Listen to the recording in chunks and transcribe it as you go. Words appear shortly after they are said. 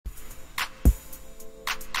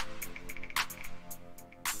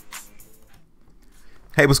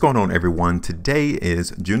Hey, what's going on, everyone? Today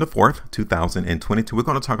is June the 4th, 2022. We're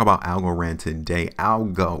going to talk about Algorand today.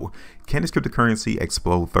 ALGO. Can this cryptocurrency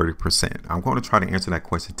explode 30%? I'm going to try to answer that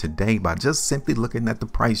question today by just simply looking at the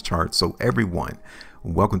price chart. So everyone,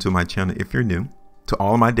 welcome to my channel. If you're new, to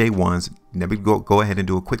all of my day ones, never go ahead and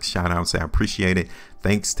do a quick shout out. Say I appreciate it.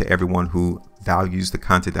 Thanks to everyone who values the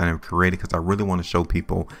content that I've created, because I really want to show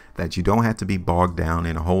people that you don't have to be bogged down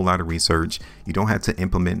in a whole lot of research. You don't have to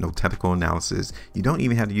implement no technical analysis. You don't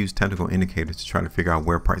even have to use technical indicators to try to figure out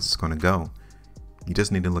where price is going to go. You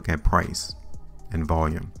just need to look at price and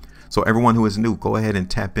volume. So everyone who is new, go ahead and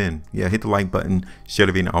tap in. Yeah, hit the like button, share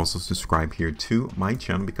the video, and also subscribe here to my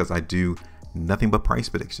channel, because I do nothing but price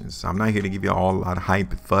predictions. I'm not here to give you all a lot of hype,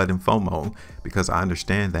 FUD, and FOMO, because I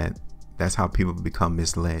understand that that's how people become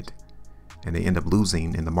misled and they end up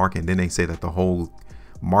losing in the market. And then they say that the whole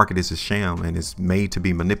market is a sham and it's made to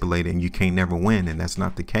be manipulated and you can't never win. And that's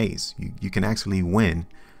not the case. You can actually win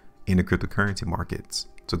in the cryptocurrency markets.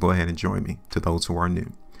 So go ahead and join me, to those who are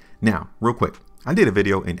new. Now, real quick, I did a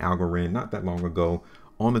video in Algorand not that long ago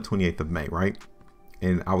on the 28th of May, right?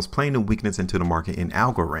 And I was playing the weakness into the market in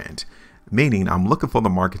Algorand, meaning I'm looking for the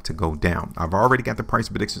market to go down. I've already got the price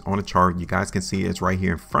predictions on the chart. You guys can see it's right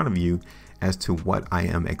here in front of you as to what I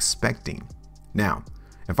am expecting. Now,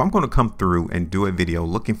 if I'm going to come through and do a video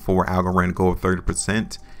looking for Algorand to go up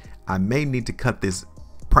 30%, I may need to cut this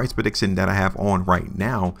price prediction that I have on right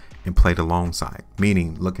now and play the long side,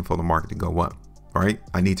 meaning looking for the market to go up, right?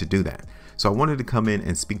 I need to do that. So I wanted to come in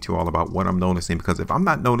and speak to you all about what I'm noticing, because if I'm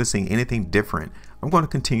not noticing anything different, I'm going to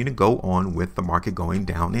continue to go on with the market going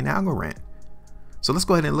down in Algorand. So let's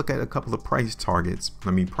go ahead and look at a couple of price charts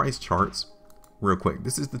real quick.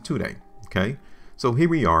 This is the 2-day. Okay. So here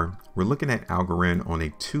we are. We're looking at Algorand on a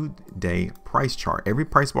 2-day price chart. Every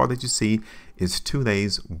price bar that you see is 2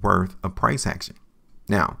 days worth of price action.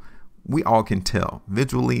 Now, we all can tell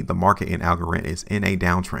visually the market in Algorand is in a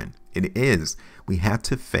downtrend. It is. We have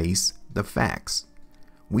to face the facts.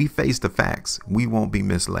 We face the facts, we won't be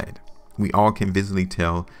misled. We all can visually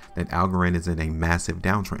tell that Algorand is in a massive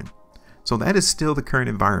downtrend. So that is still the current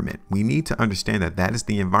environment. We need to understand that that is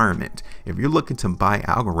the environment. If you're looking to buy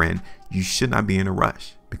Algorand, you should not be in a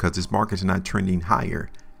rush, because this market is not trending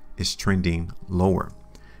higher, it's trending lower.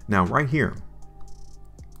 Now right here,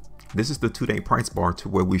 this is the 2-day price bar, to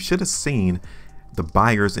where we should have seen the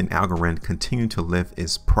buyers in Algorand continue to lift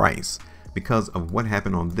its price. Because of what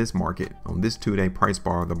happened on this market, on this 2-day price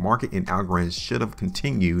bar, the market in Algorand should have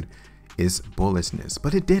continued its bullishness,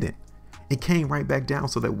 but it didn't. It came right back down,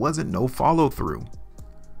 so there wasn't no follow through.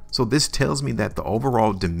 So this tells me that the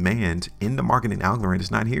overall demand in the market in Algorand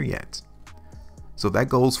is not here yet. So that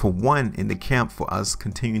goes for one in the camp for us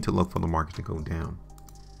continuing to look for the market to go down.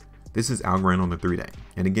 This is Algorand on the 3-day.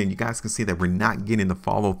 And again, you guys can see that we're not getting the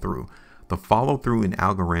follow through. The follow through in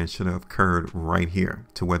Algorand should have occurred right here,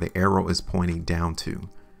 to where the arrow is pointing down to.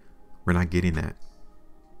 We're not getting that.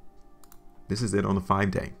 This is it on the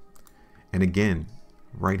 5-day. And again,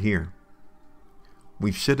 right here,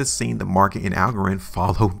 we should have seen the market in Algorand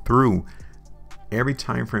follow through. Every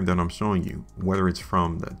time frame that I'm showing you, whether it's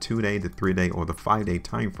from the 2-day, the 3-day, or the 5-day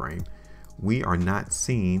time frame, we are not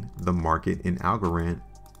seeing the market in Algorand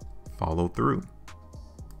follow through.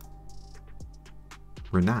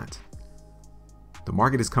 We're not. The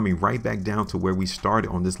market is coming right back down to where we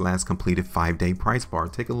started on this last completed 5-day price bar.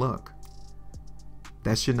 Take a look.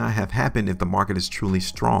 That should not have happened if the market is truly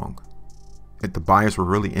strong. If the buyers were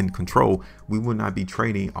really in control, we would not be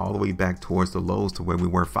trading all the way back towards the lows to where we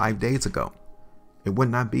were 5 days ago. It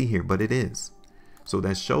would not be here, but it is. So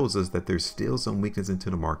that shows us that there's still some weakness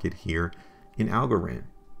into the market here in Algorand.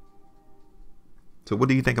 So what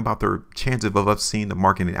do you think about the chances of us seeing the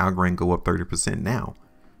market in Algorand go up 30% now?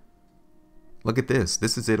 Look at this.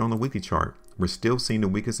 This is it on the weekly chart. We're still seeing the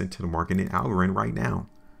weakness into the market in Algorand right now.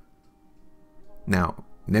 Now,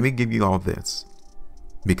 let me give you all this,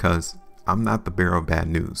 because I'm not the bearer of bad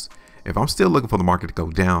news. If I'm still looking for the market to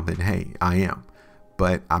go down, then hey, I am.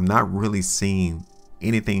 But I'm not really seeing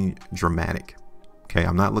anything dramatic. Okay,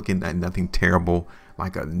 I'm not looking at nothing terrible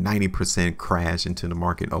like a 90% crash into the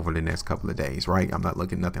market over the next couple of days, right? I'm not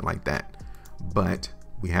looking at nothing like that. But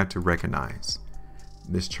we have to recognize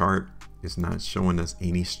this chart is not showing us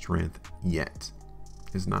any strength yet.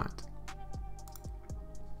 It's not.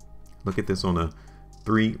 Look at this on a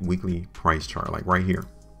 3 weekly price chart, like right here.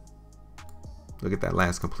 Look at that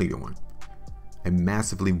last completed one. A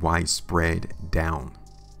massively wide spread down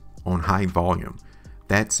on high volume.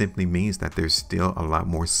 That simply means that there's still a lot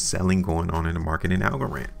more selling going on in the market in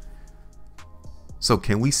Algorand. So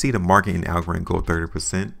can we see the market in Algorand go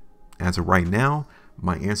 30%? As of right now,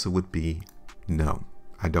 my answer would be no.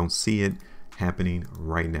 I don't see it happening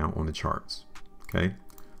right now on the charts. Okay,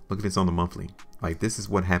 look at this on the monthly. Like, this is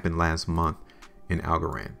what happened last month in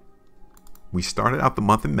Algorand. We started out the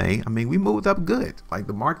month in May. I mean, we moved up good. Like,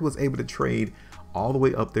 the market was able to trade all the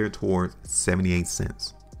way up there towards 78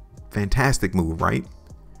 cents. Fantastic move, right?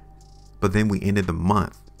 But then we ended the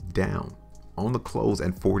month down on the close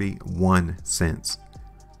at 41 cents.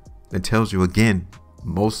 That tells you again,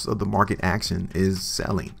 most of the market action is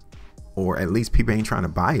selling, or at least people ain't trying to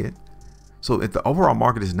buy it. So if the overall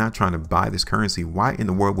market is not trying to buy this currency, why in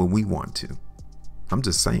the world would we want to? I'm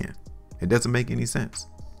just saying, it doesn't make any sense.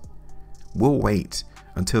 We'll wait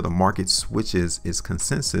until the market switches its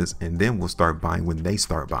consensus, and then we'll start buying when they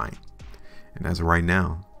start buying. And as of right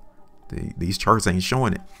now, these charts ain't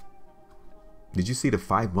showing it. Did you see the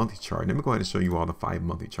 5 monthly chart? Let me go ahead and show you all the 5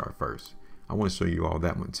 monthly chart first. I want to show you all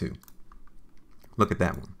that one too. Look at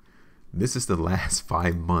that one. This is the last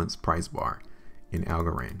 5 months price bar in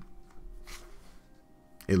Algorand.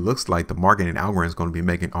 It looks like the market in Algorand is going to be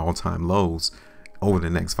making all-time lows over the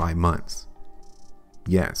next 5 months.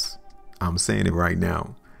 Yes, I'm saying it right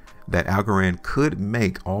now, that Algorand could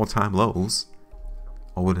make all-time lows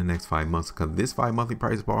over the next 5 months, because this 5 monthly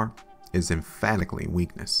price bar is emphatically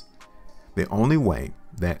weakness. The only way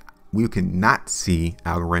that we can not see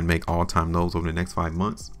Algorand make all-time lows over the next 5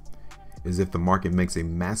 months is if the market makes a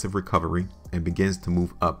massive recovery and begins to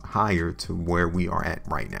move up higher to where we are at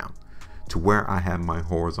right now, to where I have my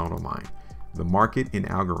horizontal line. The market in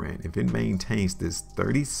Algorand, if it maintains this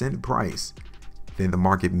 30-cent price, then the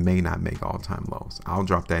market may not make all-time lows. I'll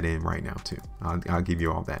drop that in right now too. I'll give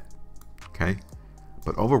you all that. Okay.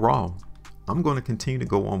 But overall, I'm going to continue to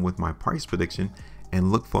go on with my price prediction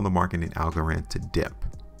and look for the market in Algorand to dip.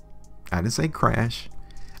 I didn't say crash.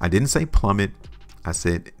 I didn't say plummet. I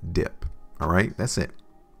said dip. All right. That's it.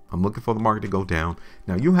 I'm looking for the market to go down.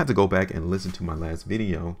 Now you have to go back and listen to my last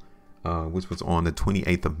video, which was on the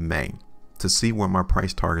 28th of May, to see where my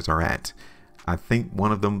price targets are at. I think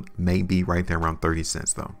one of them may be right there around 30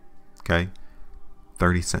 cents though. Okay.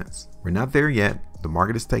 30 cents. We're not there yet. The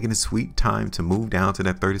market is taking a sweet time to move down to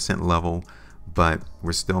that 30-cent level, but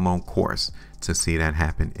we're still on course to see that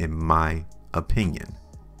happen, in my opinion.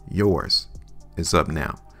 Yours is up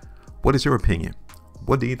now. What is your opinion?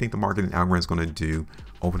 What do you think the market in Algorand is going to do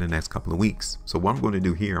over the next couple of weeks? So what I'm going to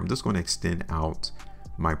do here, I'm just going to extend out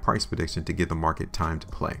my price prediction to give the market time to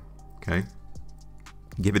play. Okay.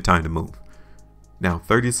 Give it time to move. Now,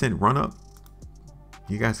 30-cent run up,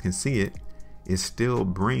 you guys can see it. It still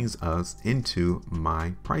brings us into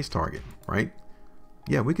my price target, right?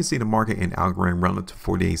 Yeah, we can see the market in Algorand run up to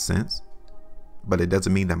 48 cents, but it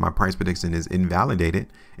doesn't mean that my price prediction is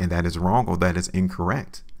invalidated and that is wrong or that is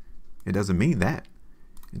incorrect. It doesn't mean that.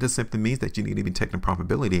 It just simply means that you need to be taking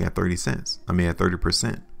profitability at 30 cents. I mean, at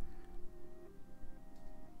 30%.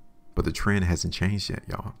 But the trend hasn't changed yet,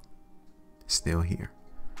 y'all. It's still here.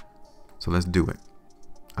 So let's do it.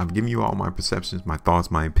 I've given you all my perceptions, my thoughts,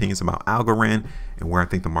 my opinions about Algorand and where I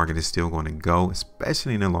think the market is still going to go,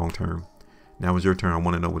 especially in the long term. Now it's your turn. I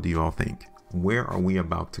want to know, what do you all think? Where are we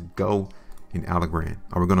about to go in Algorand?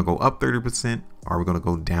 Are we going to go up 30%? Or are we going to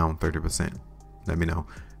go down 30%? Let me know.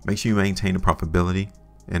 Make sure you maintain the profitability.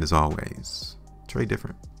 And as always, trade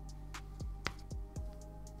different.